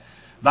death.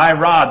 Thy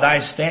rod, thy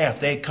staff,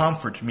 they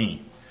comfort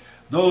me.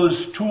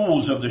 Those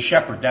tools of the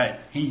shepherd that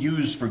he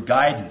used for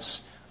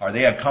guidance, are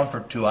they a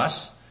comfort to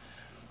us?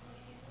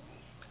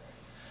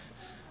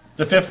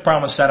 The fifth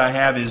promise that I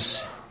have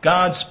is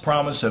God's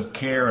promise of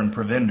care and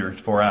provender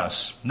for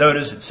us.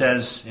 Notice it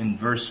says in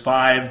verse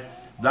 5,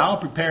 Thou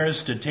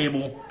preparest a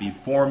table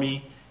before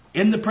me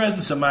in the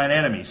presence of mine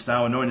enemies.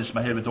 Thou anointest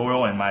my head with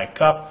oil, and my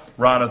cup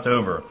runneth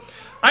over.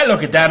 I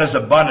look at that as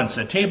abundance,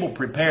 a table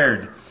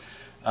prepared,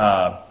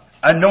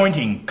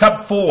 anointing,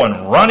 cup full,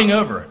 and running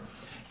over.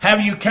 Have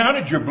you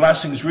counted your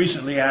blessings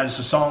recently, as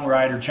the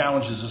songwriter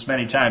challenges us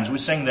many times? We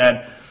sing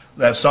that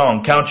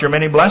song, Count Your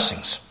Many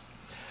Blessings.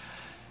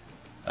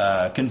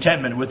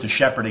 Contentment with the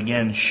shepherd,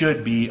 again,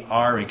 should be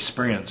our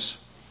experience.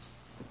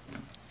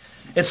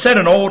 It said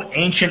an old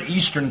ancient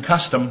Eastern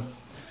custom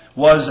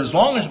was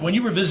when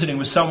you were visiting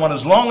with someone,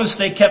 as long as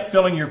they kept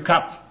filling your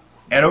cup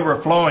and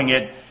overflowing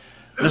it,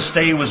 the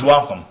stay was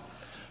welcome.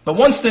 But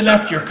once they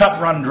left your cup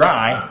run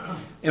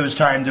dry, it was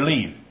time to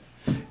leave.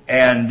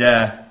 And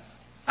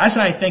as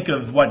I think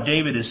of what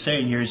David is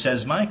saying here, he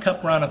says, My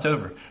cup runneth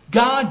over.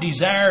 God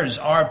desires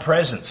our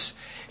presence.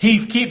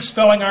 He keeps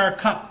filling our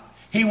cup.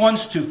 He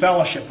wants to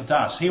fellowship with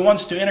us. He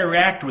wants to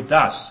interact with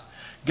us.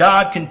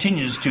 God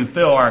continues to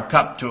fill our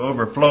cup to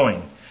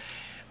overflowing.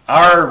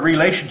 Our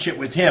relationship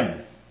with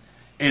Him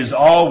is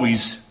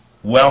always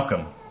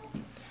welcome.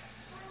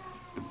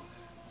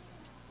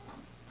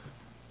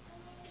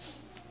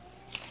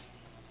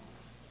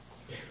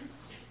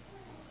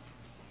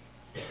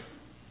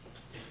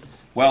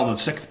 Well, the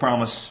sixth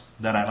promise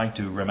that I'd like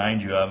to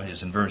remind you of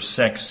is in verse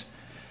 6.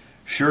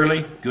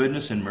 Surely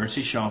goodness and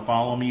mercy shall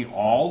follow me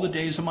all the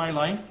days of my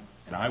life,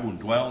 and I will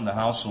dwell in the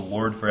house of the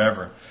Lord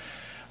forever.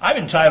 I've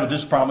entitled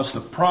this promise,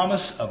 The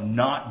Promise of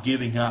Not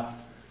Giving Up.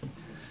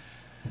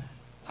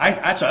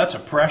 That's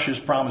a precious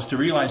promise, to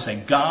realize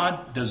that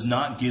God does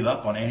not give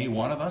up on any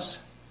one of us.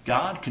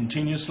 God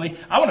continuously.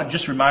 I want to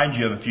just remind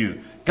you of a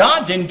few.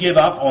 God didn't give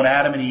up on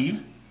Adam and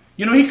Eve.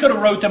 You know, He could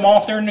have wrote them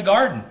off there in the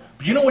garden.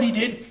 But you know what He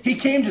did? He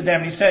came to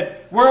them and He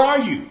said, Where are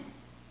you?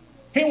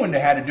 He wouldn't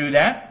have had to do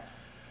that.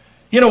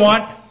 You know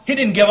what? He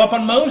didn't give up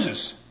on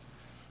Moses.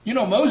 You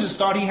know, Moses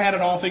thought he had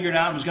it all figured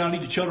out and was going to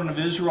lead the children of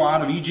Israel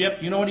out of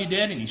Egypt. You know what he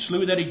did? And he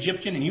slew that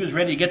Egyptian, and he was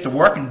ready to get to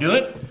work and do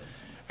it.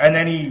 And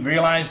then he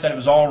realized that it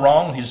was all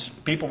wrong. His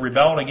people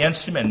rebelled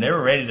against him, and they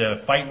were ready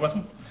to fight with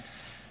him.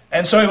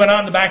 And so he went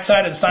on the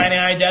backside of the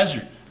Sinai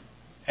desert.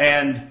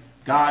 And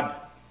God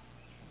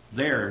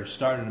there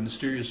started a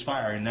mysterious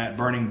fire in that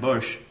burning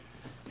bush.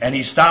 And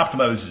He stopped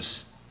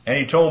Moses. And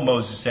He told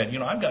Moses, said,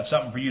 I've got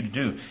something for you to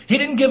do. He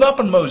didn't give up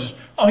on Moses.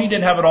 Oh, he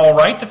didn't have it all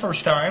right the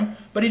first time,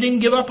 but he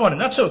didn't give up on him.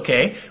 That's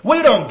okay.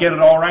 We don't get it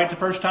all right the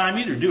first time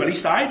either, do? At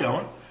least I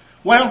don't.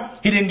 Well,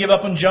 He didn't give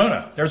up on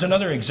Jonah. There's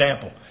another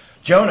example.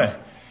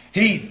 Jonah,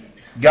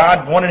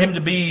 God wanted him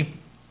to be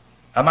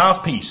a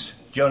mouthpiece.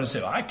 Jonah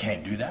said, I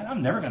can't do that.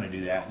 I'm never going to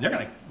do that. They're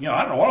going to,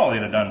 I don't know what all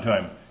they'd have done to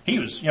him. He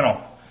was,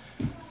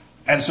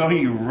 And so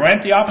he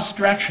went the opposite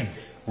direction.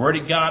 Where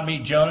did God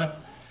meet Jonah?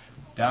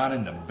 Down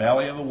in the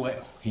belly of a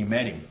whale. He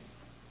met him.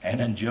 And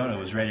then Jonah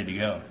was ready to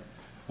go.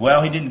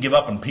 Well, he didn't give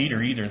up on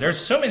Peter either.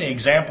 There's so many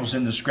examples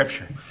in the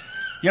Scripture.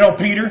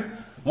 Peter,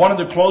 one of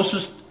the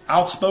closest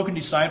outspoken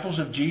disciples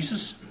of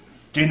Jesus,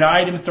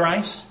 denied Him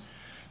thrice,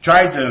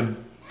 tried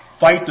to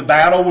fight the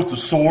battle with the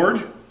sword.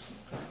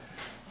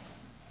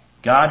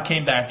 God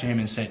came back to him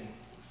and said,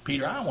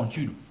 Peter, I want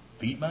you to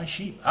feed my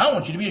sheep. I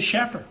want you to be a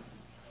shepherd.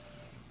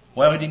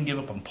 Well, He didn't give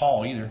up on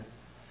Paul either.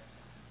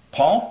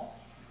 Paul,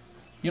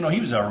 he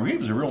was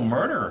a real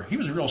murderer. He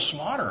was a real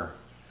slaughterer.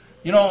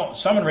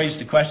 Someone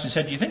raised the question and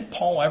said, do you think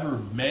Paul ever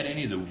met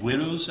any of the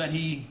widows that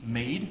he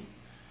made?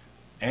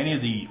 Any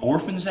of the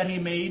orphans that he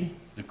made?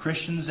 The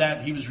Christians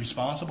that he was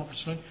responsible for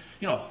slaughtering?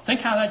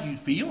 Think how that you'd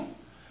feel.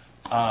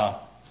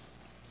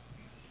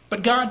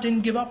 But God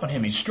didn't give up on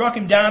him. He struck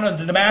him down on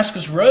the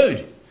Damascus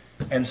road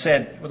and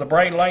said, with a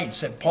bright light,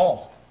 said,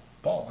 Paul,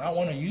 I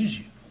want to use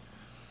you.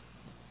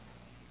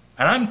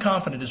 And I'm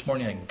confident this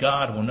morning that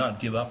God will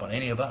not give up on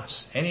any of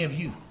us, any of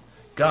you.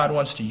 God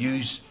wants to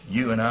use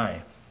you and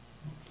I.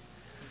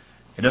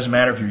 It doesn't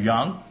matter if you're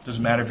young. It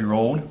doesn't matter if you're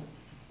old.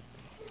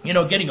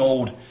 Getting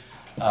old,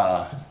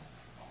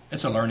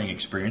 it's a learning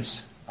experience.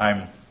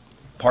 I'm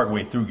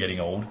partway through getting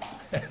old.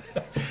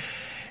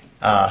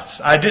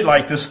 I did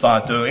like this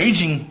thought, though.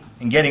 Aging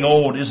and getting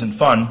old isn't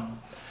fun.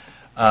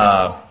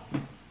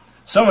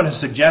 Someone has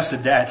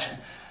suggested that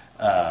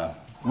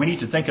we need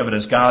to think of it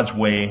as God's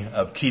way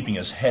of keeping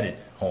us headed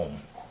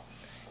home.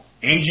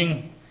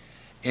 Aging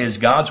is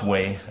God's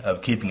way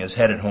of keeping us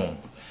headed home.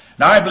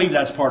 Now, I believe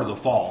that's part of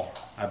the fall.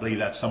 I believe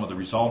that's some of the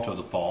result of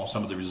the fall,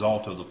 some of the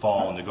result of the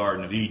fall in the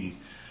Garden of Eden.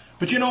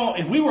 But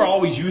if we were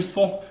always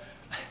youthful,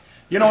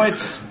 we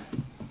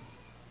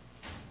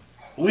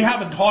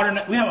have a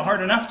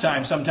hard enough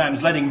time sometimes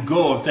letting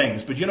go of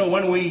things. But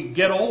when we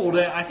get old,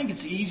 I think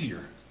it's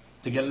easier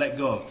to let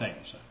go of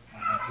things.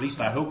 At least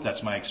I hope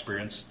that's my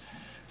experience.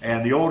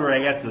 And the older I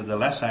get, the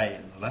less I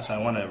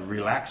want to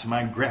relax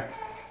my grip.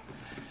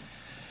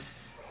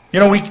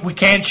 We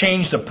can't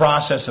change the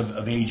process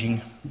of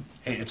aging.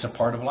 It's a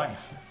part of life.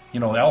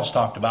 Ellis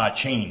talked about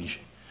change.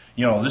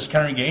 This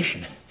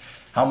congregation,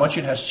 how much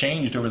it has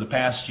changed over the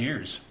past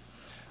years.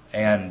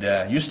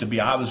 And used to be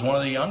I was one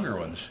of the younger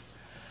ones.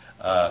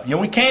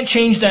 We can't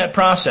change that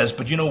process,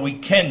 but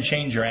we can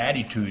change our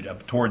attitude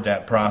toward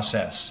that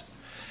process.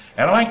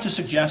 And I'd like to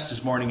suggest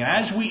this morning,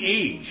 as we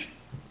age,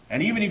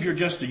 and even if you're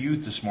just a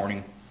youth this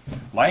morning,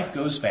 life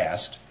goes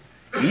fast.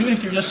 Even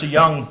if you're just a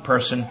young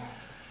person,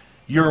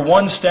 you're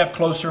one step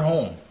closer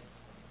home.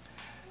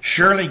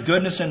 Surely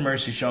goodness and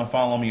mercy shall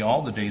follow me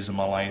all the days of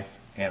my life,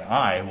 and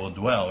I will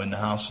dwell in the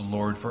house of the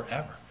Lord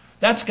forever.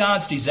 That's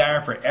God's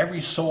desire for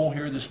every soul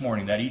here this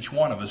morning, that each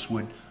one of us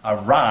would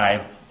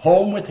arrive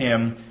home with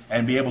Him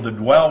and be able to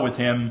dwell with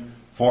Him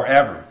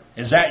forever.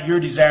 Is that your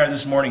desire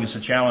this morning? It's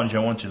a challenge I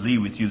want to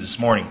leave with you this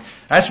morning.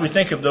 As we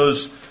think of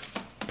those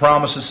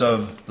promises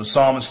of the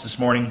psalmist this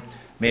morning,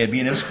 may it be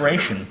an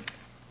inspiration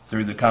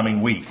through the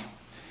coming week.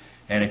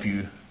 And if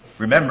you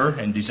remember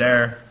and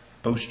desire,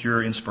 post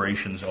your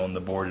inspirations on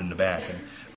the board in the back. And